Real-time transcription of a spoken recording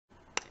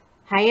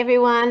Hi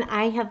everyone,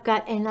 I have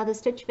got another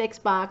Stitch Fix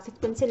box. It's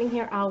been sitting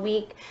here all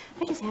week.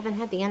 I just haven't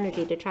had the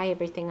energy to try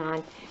everything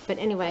on. But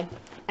anyway,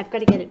 I've got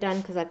to get it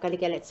done because I've got to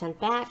get it sent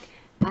back.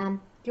 Do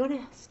you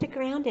want to stick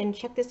around and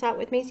check this out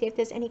with me? See if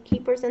there's any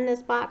keepers in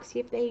this box. See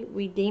if they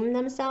redeem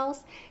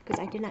themselves. Because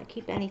I did not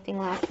keep anything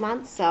last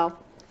month. So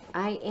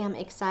I am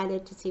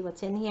excited to see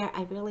what's in here.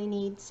 I really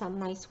need some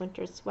nice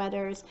winter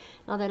sweaters.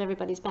 Now that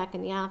everybody's back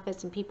in the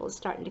office and people are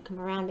starting to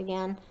come around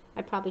again,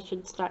 I probably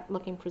should start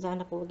looking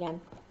presentable again.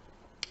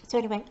 So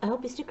anyway, I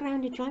hope you stick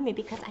around and join me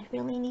because I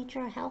really need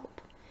your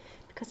help.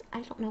 Because I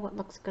don't know what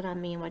looks good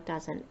on me and what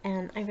doesn't.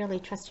 And I really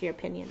trust your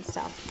opinions.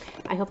 So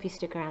I hope you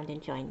stick around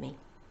and join me.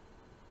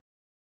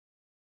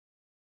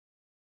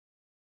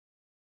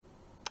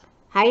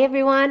 Hi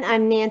everyone,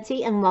 I'm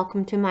Nancy and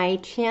welcome to my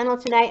channel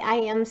today. I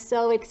am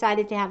so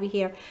excited to have you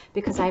here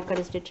because I've got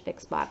a Stitch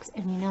Fix box.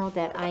 And you know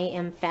that I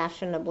am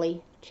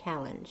fashionably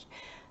challenged.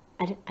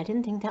 I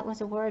didn't think that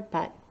was a word,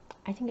 but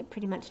I think it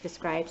pretty much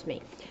describes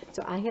me.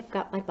 So I have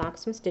got my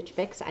box from Stitch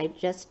Fix. I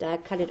just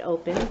cut it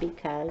open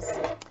because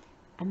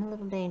I'm a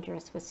little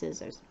dangerous with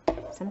scissors.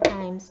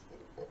 Sometimes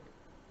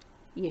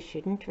you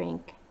shouldn't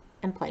drink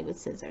and play with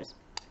scissors.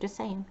 Just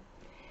saying.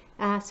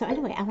 So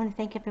anyway, I want to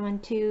thank everyone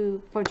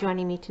too for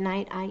joining me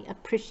tonight. I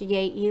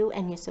appreciate you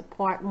and your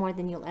support more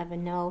than you'll ever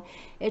know.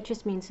 It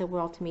just means the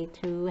world to me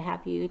to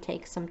have you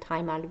take some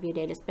time out of your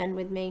day to spend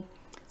with me.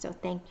 So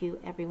thank you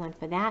everyone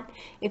for that.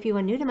 If you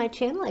are new to my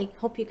channel, I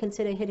hope you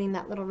consider hitting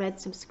that little red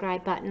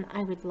subscribe button.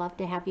 I would love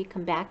to have you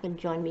come back and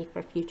join me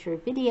for future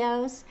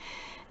videos.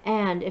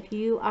 And if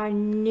you are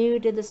new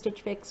to the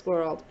Stitch Fix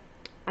world,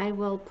 I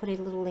will put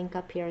a little link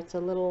up here. It's a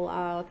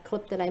little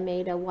clip that I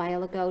made a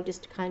while ago,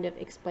 just kind of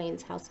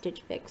explains how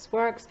Stitch Fix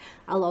works.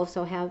 I'll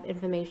also have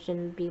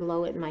information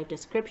below in my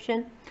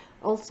description.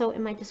 Also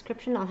in my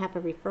description, I'll have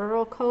a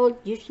referral code.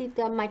 Usually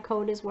my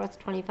code is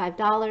worth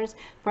 $25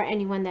 for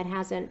anyone that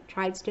hasn't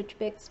tried Stitch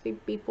Fix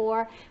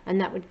before, and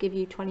that would give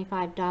you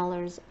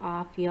 $25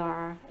 off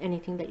your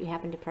anything that you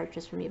happen to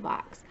purchase from your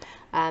box.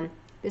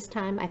 This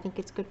time, I think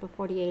it's good for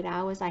 48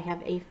 hours. I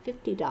have a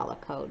 $50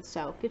 code,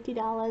 so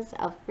 $50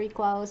 of free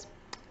clothes,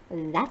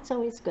 that's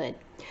always good.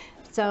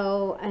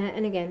 So,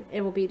 and again, it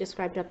will be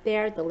described up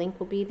there. The link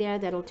will be there.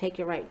 That'll take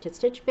you right to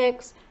Stitch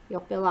Fix. You'll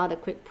fill out a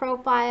quick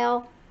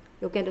profile.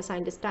 You'll get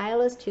assigned a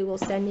stylist who will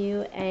send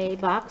you a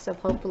box of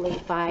hopefully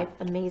 5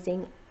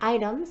 amazing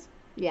items.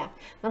 Yeah,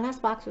 my last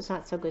box was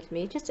not so good to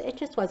me. It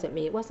just wasn't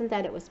me. It wasn't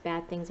that it was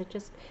bad things.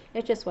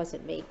 It just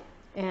wasn't me.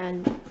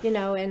 And, you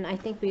know, and I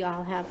think we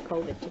all have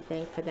COVID to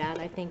thank for that.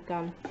 I think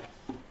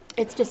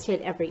it's just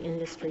hit every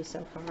industry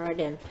so hard,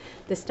 and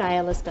the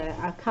stylists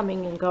are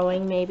coming and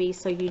going maybe,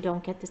 so you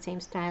don't get the same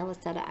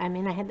stylist that I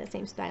mean, I had the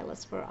same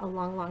stylist for a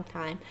long, long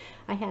time.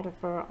 I had her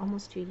for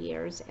almost 2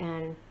 years,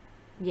 and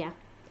yeah.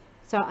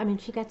 So, I mean,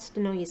 she gets to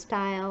know your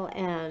style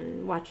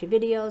and watch your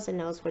videos and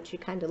knows what you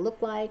kind of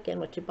look like and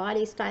what your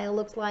body style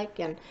looks like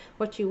and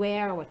what you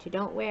wear and what you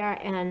don't wear.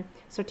 And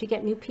so to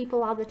get new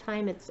people all the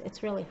time,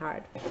 it's really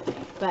hard.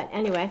 But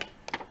anyway,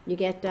 you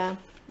get,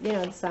 you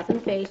know, the slap in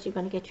the face. You're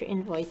going to get your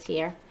invoice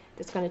here.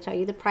 That's going to tell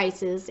you the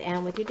prices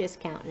and with your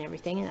discount and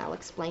everything. And I'll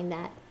explain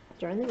that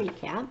during the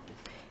recap.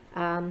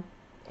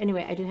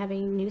 Anyway, I do have a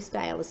new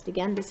stylist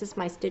again. This is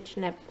my Stitch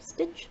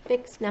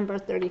Fix number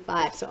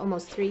 35. So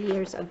almost 3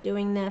 years of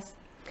doing this.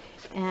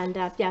 And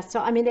yeah, so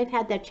I mean, they've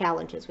had their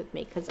challenges with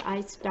me because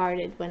I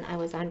started when I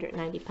was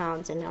 190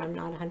 pounds and now I'm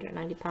not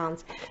 190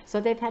 pounds. So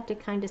they've had to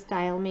kind of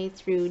style me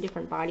through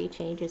different body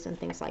changes and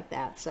things like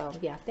that. So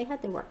yeah, they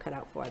had their work cut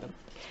out for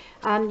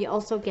them. You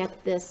also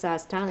get this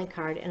styling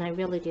card, and I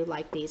really do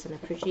like these and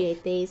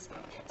appreciate these.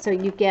 So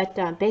you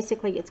get,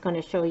 basically it's going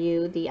to show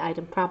you the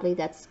item probably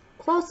that's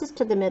closest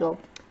to the middle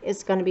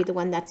is going to be the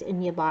one that's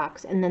in your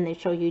box, and then they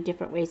show you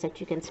different ways that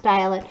you can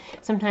style it.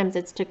 Sometimes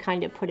it's to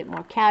kind of put it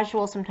more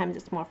casual, sometimes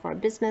it's more for a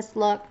business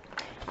look.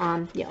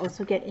 You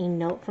also get a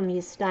note from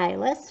your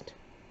stylist,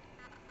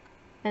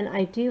 and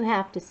I do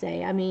have to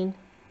say, I mean,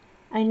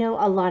 I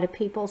know a lot of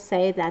people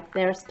say that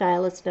their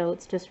stylist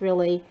notes just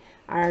really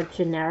are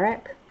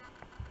generic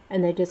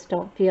and they just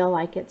don't feel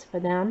like it's for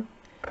them,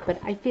 but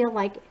I feel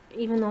like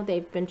even though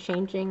they've been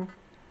changing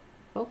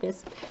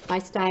focus my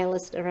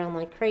stylist around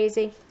like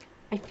crazy,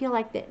 I feel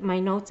like that my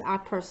notes are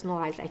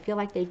personalized. I feel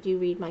like they do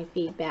read my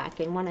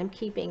feedback and what I'm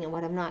keeping and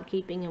what I'm not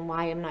keeping and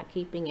why I'm not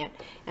keeping it.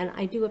 And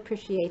I do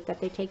appreciate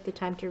that they take the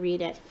time to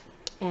read it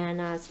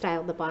and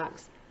style the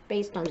box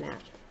based on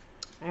that.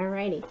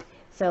 Alrighty,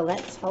 so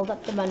let's hold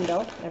up the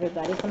bundle,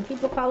 everybody. Some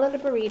people call it a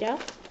burrito.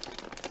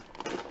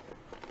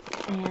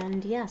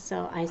 And yeah,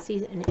 so I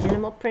see an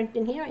animal print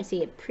in here. I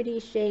see a pretty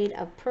shade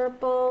of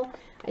purple.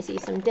 I see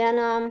some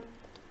denim,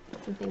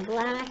 something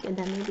black, and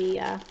then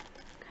maybe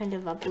kind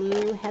of a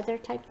blue heather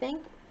type thing.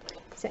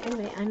 So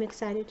anyway, I'm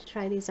excited to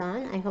try these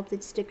on. I hope that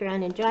you stick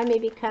around and join me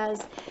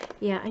because,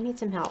 yeah, I need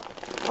some help.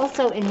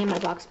 Also in here, my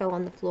box fell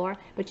on the floor,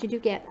 but you do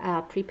get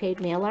a prepaid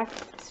mailer.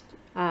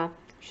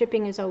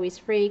 Shipping is always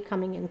free,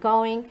 coming and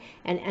going,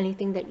 and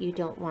anything that you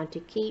don't want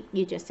to keep,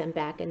 you just send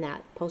back in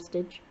that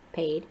postage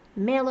paid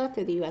mailer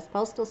through the U.S.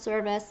 Postal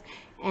Service.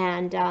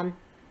 And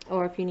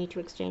Or if you need to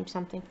exchange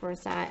something for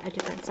a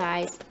different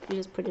size, you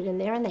just put it in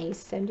there and they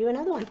send you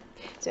another one.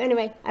 So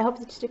anyway, I hope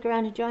that you stick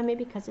around and join me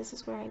because this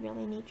is where I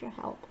really need your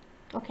help.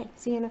 Okay,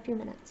 see you in a few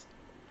minutes.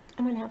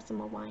 I'm going to have some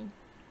more wine.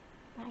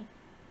 Bye.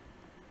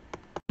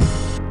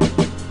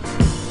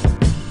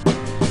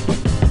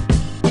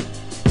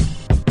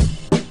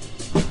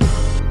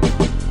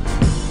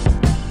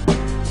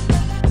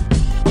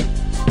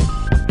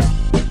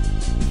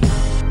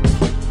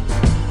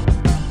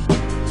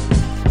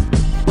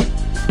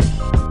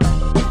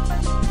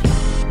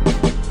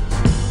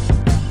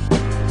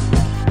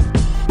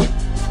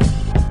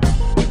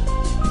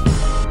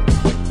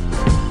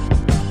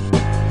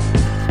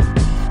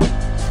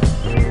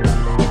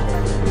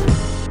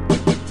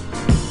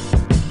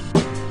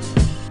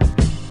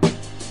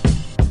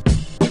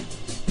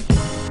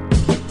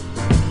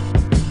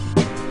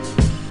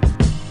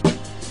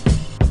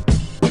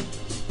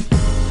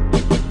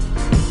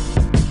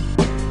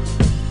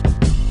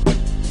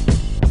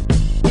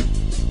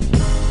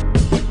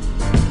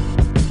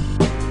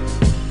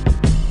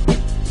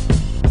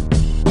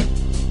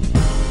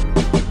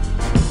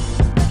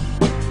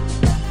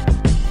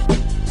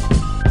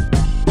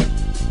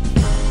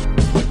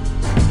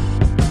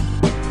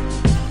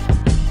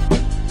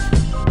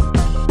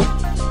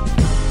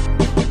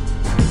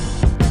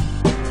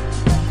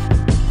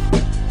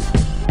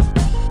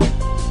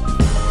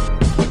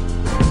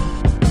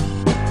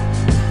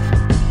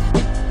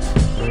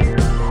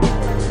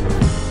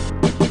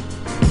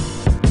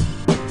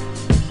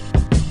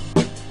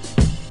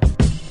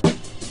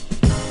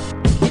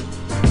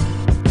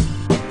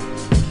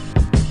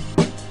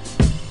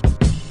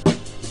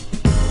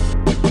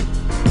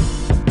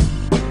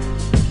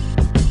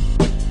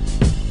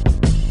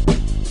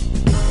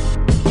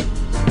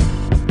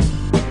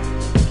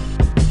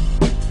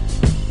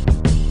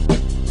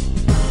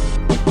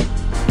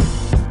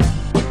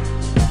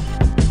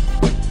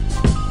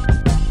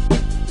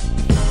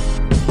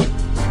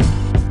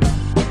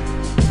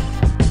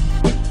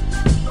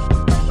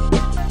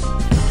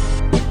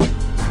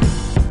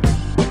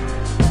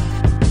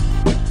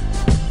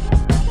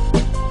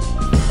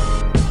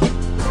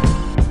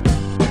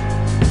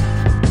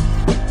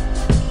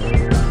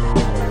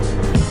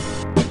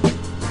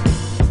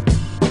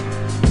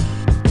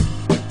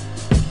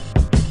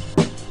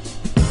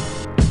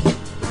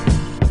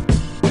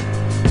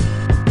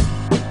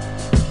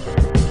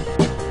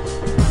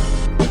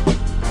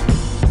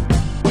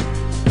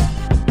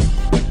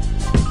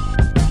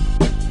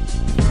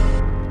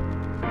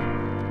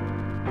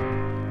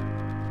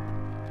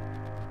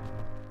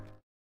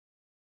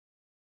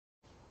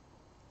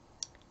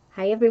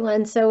 Hi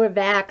everyone, so we're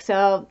back.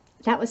 So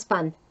that was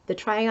fun. The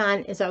try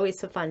on is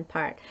always the fun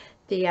part.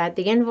 The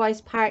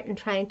invoice part and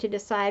trying to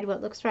decide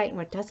what looks right and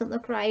what doesn't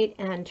look right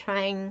and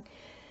trying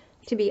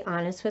to be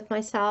honest with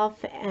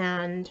myself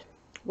and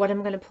what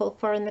I'm going to pull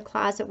for in the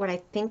closet, what I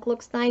think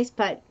looks nice,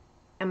 but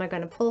am I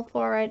going to pull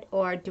for it,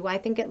 or do I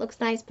think it looks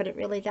nice but it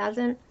really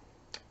doesn't?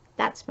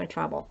 That's my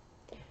trouble.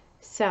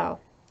 So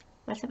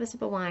let's have a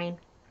sip of wine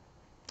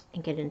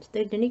and get into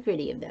the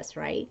nitty-gritty of this,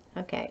 right?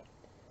 Okay.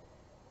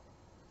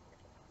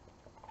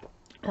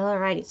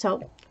 Alrighty,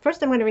 so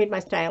first I'm going to read my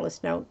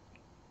stylist note.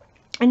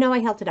 I know I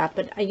held it up,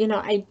 but you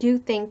know, I do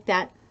think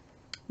that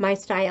my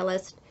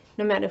stylist,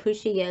 no matter who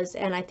she is,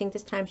 and I think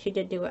this time she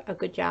did do a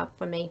good job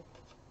for me,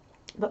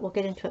 but we'll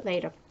get into it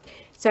later.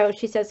 So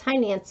she says, "Hi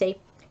Nancy,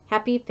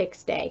 happy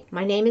Fix Day.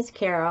 My name is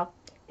Carol,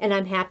 and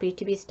I'm happy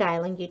to be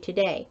styling you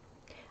today.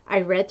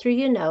 I read through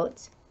your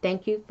notes.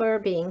 Thank you for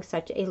being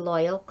such a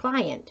loyal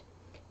client,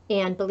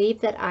 and believe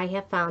that I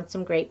have found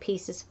some great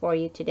pieces for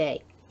you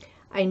today.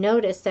 I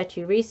noticed that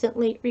you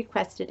recently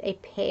requested a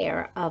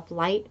pair of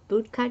light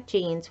bootcut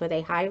jeans with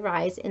a high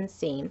rise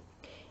inseam,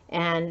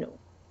 and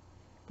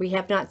we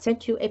have not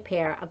sent you a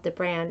pair of the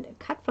brand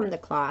cut from the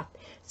cloth,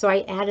 so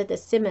I added the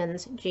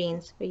Simmons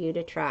jeans for you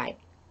to try.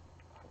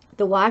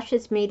 The wash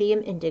is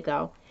medium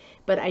indigo,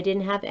 but I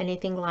didn't have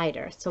anything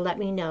lighter, so let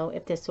me know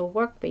if this will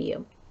work for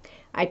you.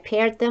 I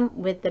paired them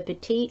with the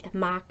petite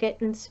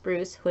market and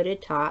spruce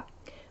hooded top,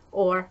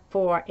 or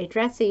for a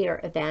dressier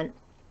event,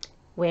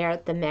 wear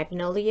the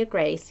Magnolia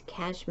Grace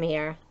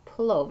cashmere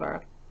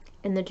pullover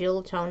in the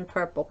jewel tone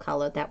purple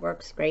color that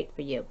works great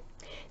for you.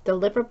 The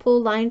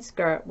Liverpool lined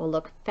skirt will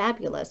look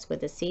fabulous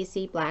with a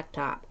CC black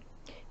top.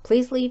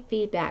 Please leave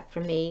feedback for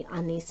me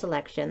on these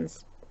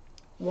selections.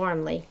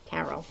 Warmly,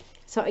 Carol."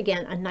 So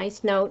again, a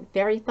nice note,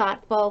 very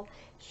thoughtful.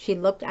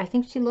 I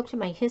think she looked at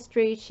my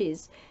history. She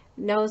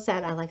knows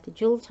that I like the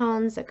jewel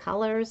tones, the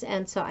colors,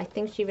 and so I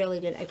think she really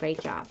did a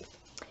great job.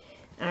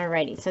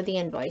 Alrighty, so the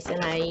invoice,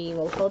 and I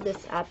will hold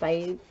this up.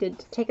 I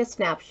did take a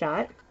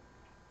snapshot,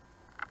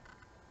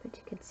 but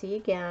you can see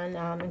again,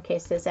 in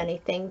case there's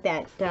anything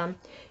that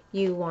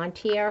you want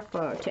here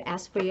to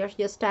ask for your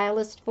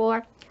stylist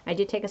for. I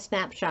did take a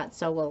snapshot,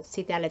 so we'll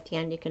see that at the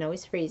end. You can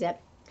always freeze it.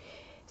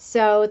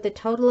 So the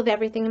total of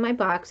everything in my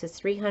box is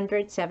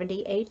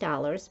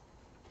 $378.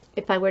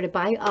 If I were to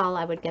buy all,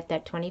 I would get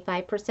that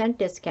 25%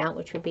 discount,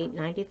 which would be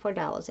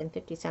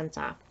 $94.50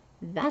 off.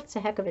 That's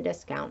a heck of a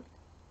discount.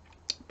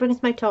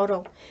 Brings my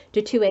total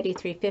to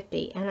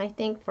 $283.50, and I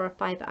think for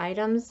 5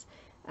 items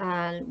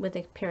with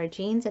a pair of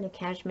jeans and a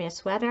cashmere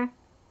sweater,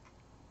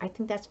 I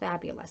think that's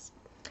fabulous.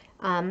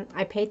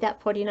 I paid that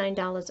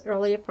 $49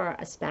 earlier for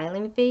a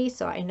styling fee,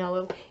 so I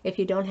know if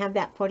you don't have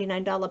that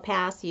 $49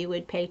 pass, you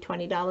would pay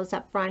 $20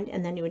 up front,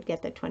 and then you would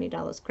get the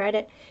 $20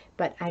 credit,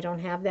 but I don't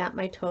have that.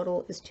 My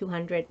total is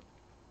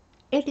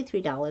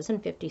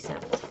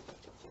 $283.50.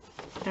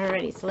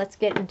 Alrighty, so let's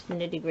get into the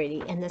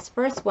nitty-gritty, and this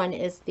first one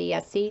is the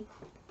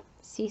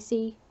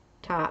CC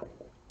top,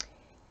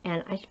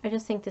 and I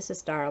just think this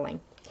is darling.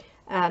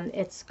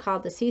 It's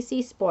called the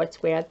CC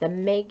Sportswear, the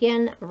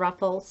Megan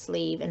Ruffle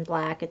Sleeve in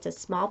black. It's a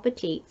small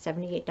petite,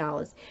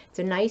 $78. It's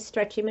a nice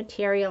stretchy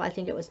material. I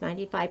think it was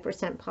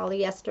 95%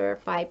 polyester,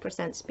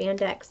 5%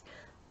 spandex.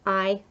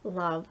 I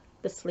love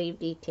the sleeve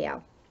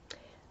detail.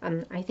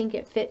 I think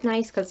it fit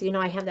nice because, you know,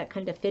 I have that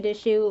kind of fit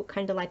issue,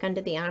 kind of like under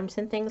the arms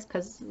and things,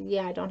 because,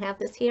 yeah, I don't have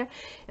this here.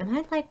 Am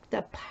I like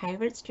the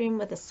Pirate's Dream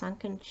with a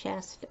sunken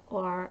chest,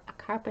 or a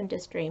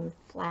Carpenter's Dream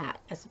flat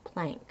as a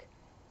plank?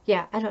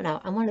 Yeah, I don't know.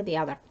 I'm one or the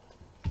other.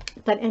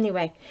 But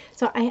anyway,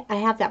 so I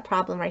have that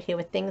problem right here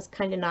with things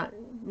kind of not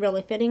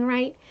really fitting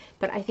right,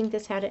 but I think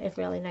this had a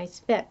really nice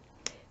fit.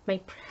 My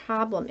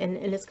problem, and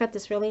it's got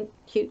this really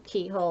cute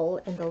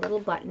keyhole and the little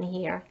button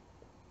here,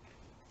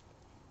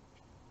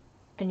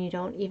 and you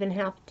don't even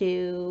have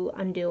to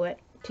undo it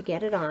to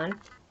get it on.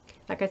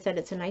 Like I said,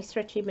 it's a nice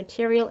stretchy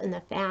material. In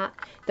the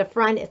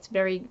front, it's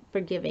very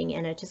forgiving,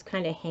 and it just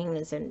kind of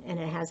hangs, and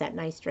it has that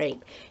nice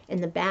drape. In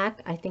the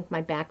back, I think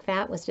my back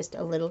fat was just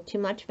a little too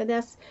much for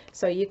this,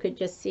 so you could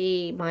just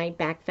see my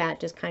back fat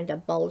just kind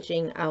of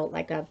bulging out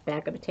like a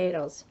bag of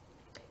potatoes.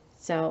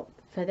 So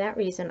for that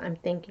reason, I'm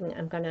thinking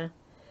I'm gonna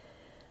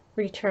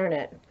return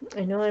it.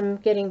 I know I'm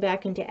getting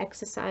back into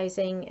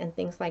exercising and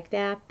things like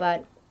that,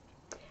 but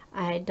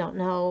I don't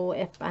know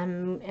if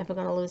I'm ever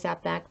going to lose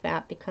that back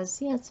fat,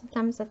 because, yeah,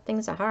 sometimes the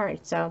things are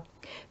hard. So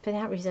for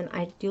that reason,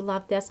 I do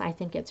love this. I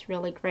think it's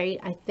really great.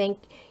 I think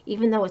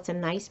even though it's a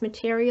nice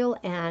material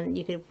and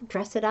you could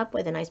dress it up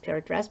with a nice pair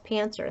of dress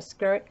pants or a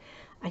skirt,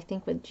 I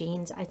think with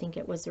jeans, I think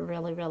it was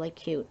really, really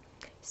cute.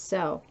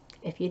 So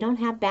if you don't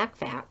have back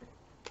fat,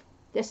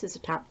 this is a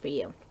top for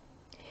you.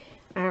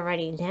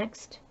 Alrighty,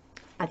 next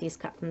are these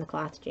cut from the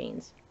cloth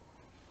jeans.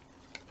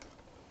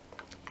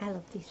 I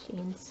love these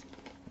jeans.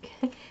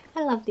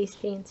 I love these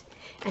jeans,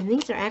 and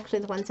these are actually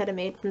the ones that are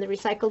made from the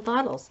recycled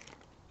bottles.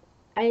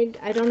 I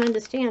don't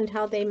understand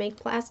how they make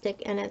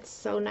plastic and it's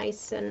so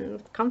nice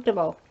and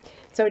comfortable.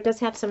 So it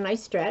does have some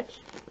nice stretch,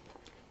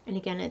 and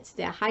again, it's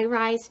the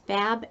high-rise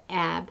Fab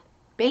Ab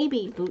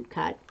baby boot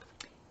cut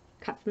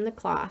from the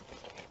cloth,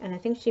 and I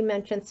think she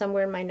mentioned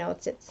somewhere in my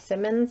notes it's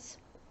Simmons,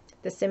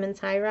 the Simmons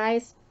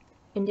high-rise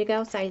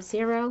indigo size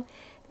 0.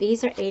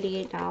 These are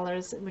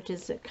 $88, which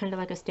is kind of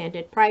like a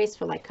standard price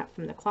for like cut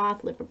from the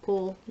cloth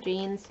Liverpool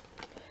jeans.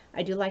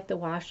 I do like the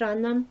wash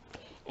on them,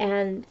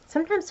 and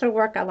sometimes for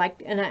work I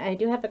like, and I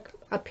do have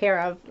a pair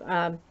of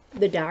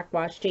the dark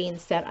wash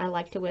jeans that I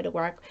like to wear to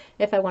work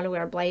if I want to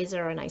wear a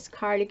blazer or a nice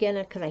cardigan,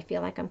 because I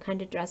feel like I'm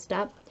kind of dressed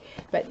up.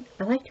 But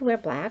I like to wear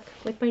black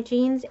with my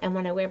jeans, and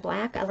when I wear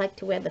black I like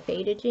to wear the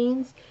faded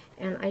jeans,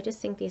 and I just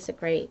think these are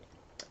great.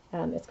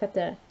 It's got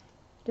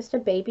just a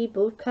baby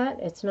boot cut.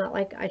 It's not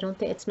like, I don't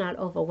think, it's not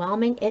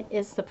overwhelming. It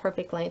is the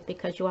perfect length,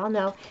 because you all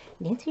know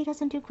Nancy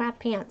doesn't do crop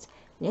pants.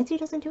 Nancy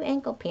doesn't do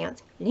ankle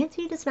pants.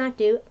 Nancy does not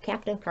do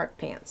Captain Kirk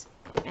pants.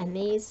 And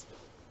these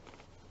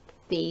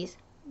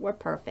were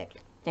perfect.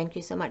 Thank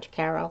you so much,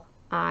 Carol.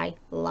 I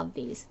love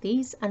these.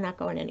 These are not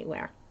going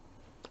anywhere,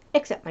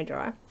 except my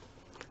drawer.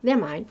 They're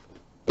mine.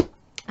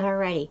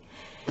 Alrighty.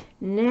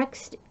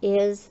 Next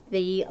is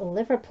the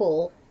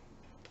Liverpool,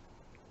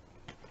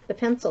 the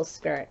pencil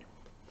skirt.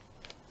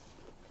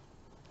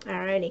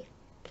 Alrighty,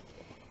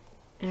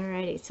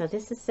 so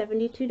this is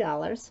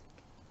 $72,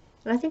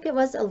 and I think it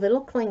was a little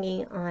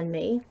clingy on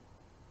me,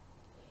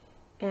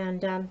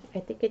 and I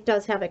think it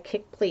does have a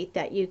kick pleat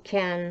that you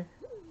can,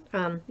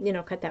 you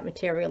know, cut that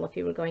material if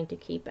you were going to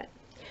keep it.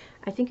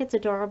 I think it's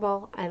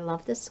adorable. I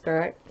love the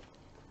skirt,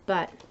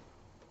 but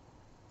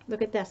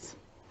look at this.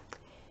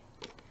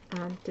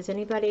 Does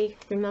anybody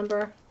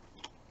remember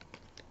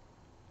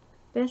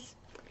this?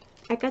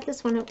 I got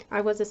this when I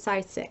was a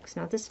size 6.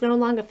 Now, this no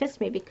longer fits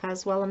me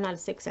because, well, I'm not a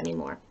 6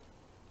 anymore.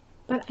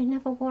 But I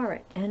never wore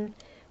it. And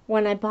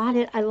when I bought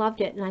it, I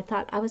loved it. And I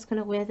thought I was going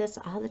to wear this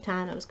all the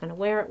time. I was going to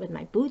wear it with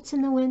my boots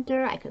in the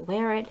winter. I could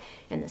wear it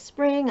in the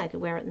spring. I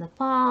could wear it in the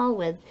fall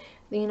with,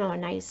 you know, a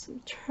nice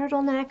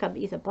turtleneck of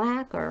either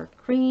black or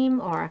cream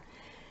or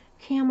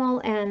camel.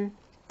 And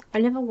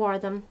I never wore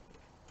them.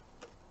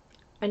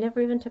 I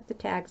never even took the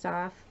tags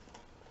off.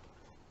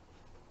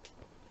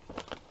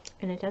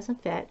 And it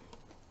doesn't fit.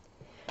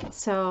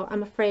 So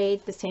I'm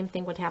afraid the same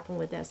thing would happen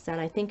with this, that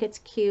I think it's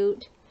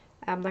cute.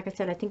 Like I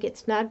said, I think it's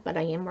snug, but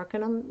I am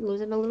working on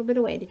losing a little bit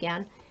of weight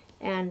again.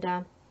 And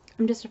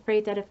I'm just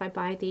afraid that if I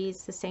buy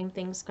these, the same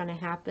thing's going to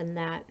happen,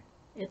 that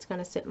it's going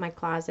to sit in my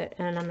closet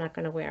and I'm not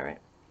going to wear it.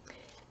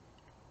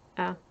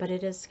 But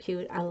it is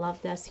cute. I love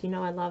this. You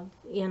know, I love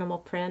animal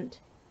print.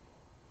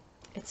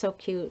 It's so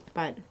cute,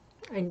 but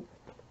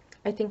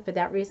I think for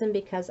that reason,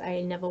 because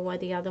I never wore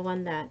the other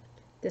one, that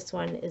this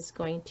one is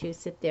going to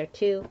sit there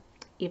too,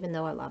 even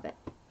though I love it.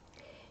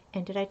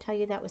 And did I tell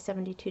you that was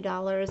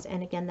 $72?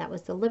 And again, that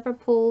was the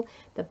Liverpool,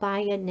 the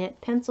Baya knit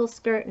pencil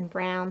skirt in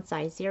brown,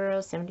 size 0,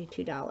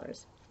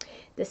 $72.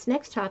 This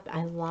next top,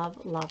 I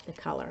love the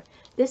color.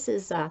 This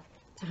is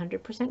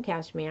 100%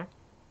 cashmere.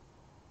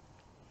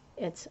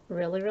 It's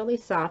really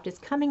soft. It's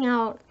coming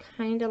out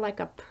kind of like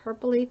a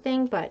purpley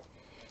thing, but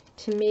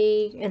to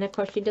me, and of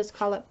course she does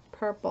call it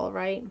purple,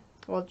 right?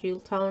 Or jewel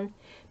tone,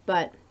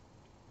 but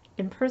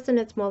in person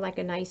it's more like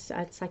a nice,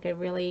 it's like a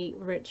really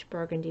rich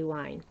burgundy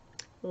wine.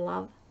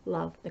 Love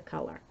the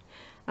color.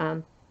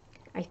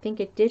 I think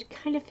it did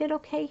kind of fit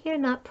okay here,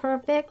 not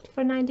perfect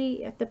for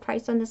 90. The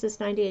price on this is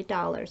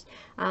 $98.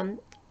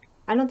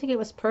 I don't think it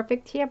was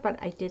perfect here, but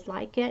I did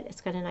like it.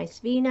 It's got a nice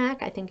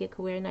V-neck. I think you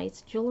could wear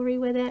nice jewelry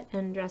with it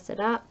and dress it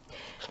up.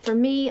 For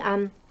me,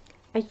 I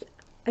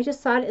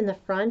just saw it in the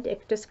front.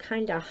 It just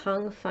kind of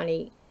hung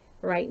funny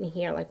right in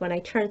here. Like when I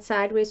turned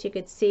sideways, you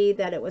could see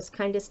that it was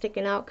kind of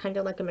sticking out, kind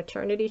of like a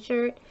maternity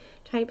shirt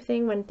type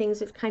thing when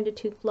things are kind of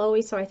too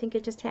flowy. So I think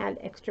it just had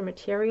extra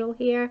material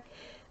here.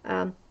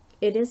 And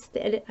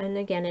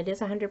again, it is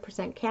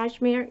 100%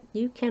 cashmere.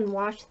 You can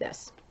wash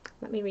this.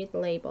 Let me read the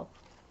label.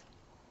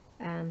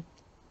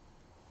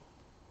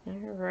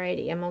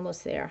 Alrighty, I'm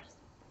almost there.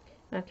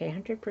 Okay,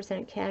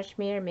 100%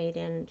 cashmere, made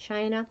in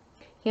China.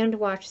 Hand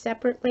wash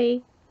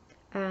separately.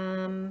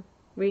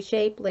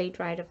 Reshape, lay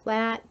dry to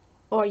flat,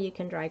 or you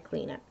can dry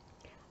clean it.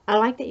 I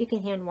like that you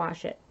can hand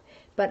wash it,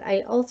 but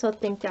I also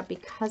think that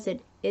because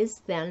it is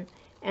thin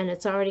and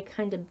it's already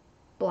kind of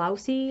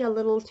blousy, a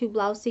little too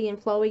blousy and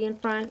flowy in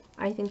front,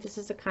 I think this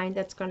is the kind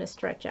that's going to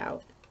stretch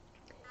out.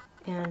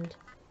 And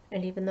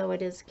even though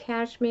it is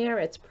cashmere,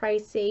 it's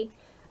pricey.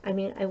 I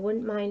mean, I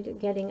wouldn't mind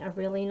getting a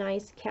really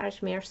nice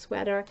cashmere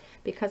sweater,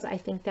 because I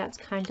think that's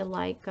kind of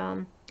like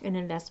an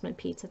investment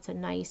piece. It's a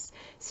nice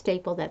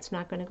staple that's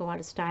not going to go out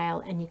of style,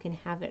 and you can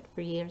have it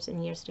for years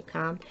and years to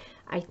come.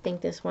 I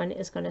think this one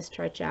is going to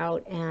stretch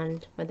out,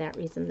 and for that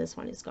reason, this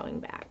one is going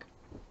back.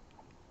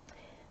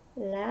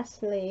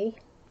 Lastly,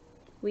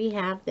 we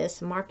have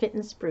this Market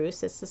and Spruce.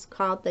 This is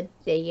called the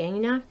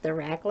Diana, the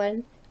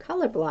Raglan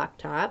color block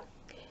top.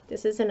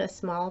 This is in a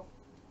small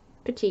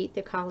petite.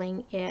 They're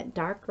calling it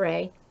dark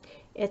gray.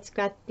 It's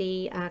got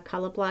the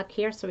color block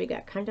here, so we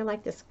got kind of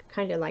like this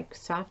kind of like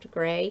soft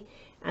gray,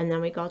 and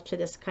then we go to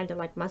this kind of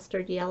like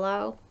mustard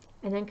yellow,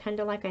 and then kind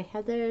of like a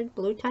heathered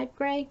blue type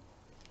gray.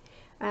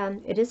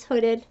 It is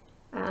hooded,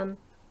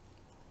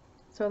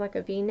 so like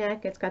a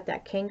V-neck. It's got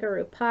that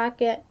kangaroo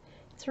pocket.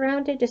 It's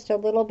rounded just a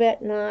little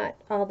bit, not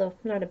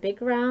a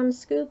big round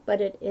scoop, but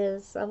it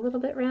is a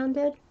little bit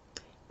rounded.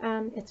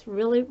 It's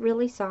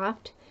really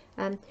soft.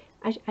 I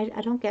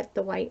don't get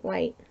the white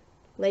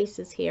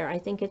laces here. I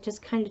think it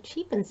just kind of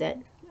cheapens it.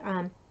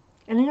 And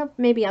I know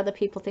maybe other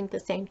people think the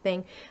same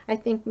thing. I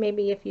think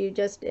maybe if you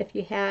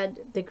had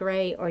the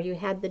gray, or you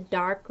had the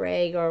dark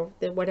gray, or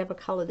the whatever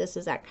color this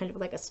is, that kind of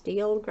like a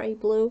steel gray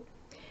blue,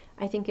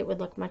 I think it would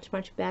look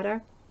much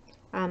better.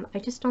 I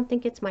just don't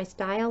think it's my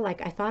style.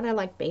 Like, I thought I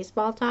liked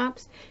baseball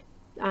tops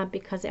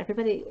because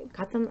everybody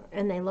got them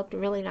and they looked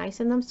really nice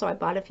in them, so I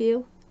bought a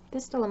few.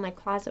 They're still in my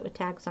closet with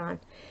tags on.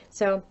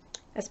 So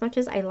as much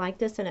as I like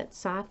this and it's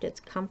soft, it's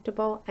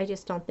comfortable, I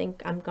just don't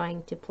think I'm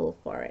going to pull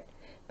for it.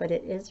 But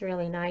it is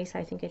really nice.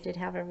 I think it did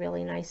have a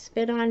really nice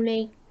fit on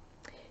me.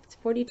 It's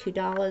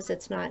 $42.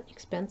 It's not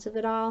expensive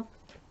at all.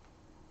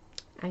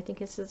 I think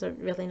this is a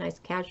really nice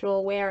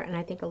casual wear, and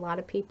I think a lot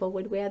of people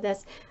would wear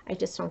this. I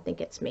just don't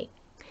think it's me.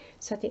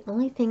 So the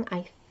only thing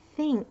I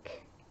think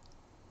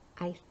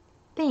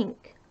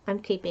I'm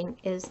keeping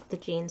is the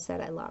jeans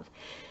that I love.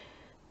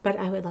 But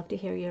I would love to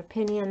hear your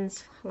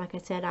opinions. Like I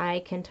said,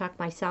 I can talk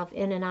myself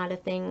in and out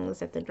of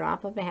things at the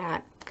drop of a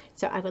hat.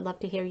 So I would love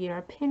to hear your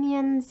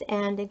opinions.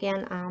 And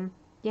again,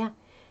 your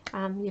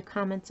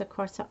comments, of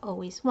course, are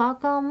always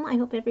welcome. I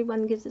hope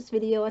everyone gives this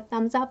video a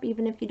thumbs up,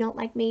 even if you don't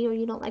like me or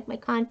you don't like my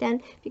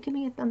content. If you give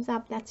me a thumbs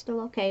up, that's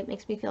still okay. It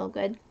makes me feel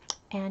good.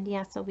 And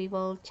yeah, so we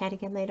will chat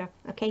again later.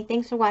 Okay,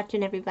 thanks for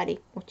watching, everybody.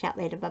 We'll chat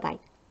later.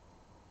 Bye-bye.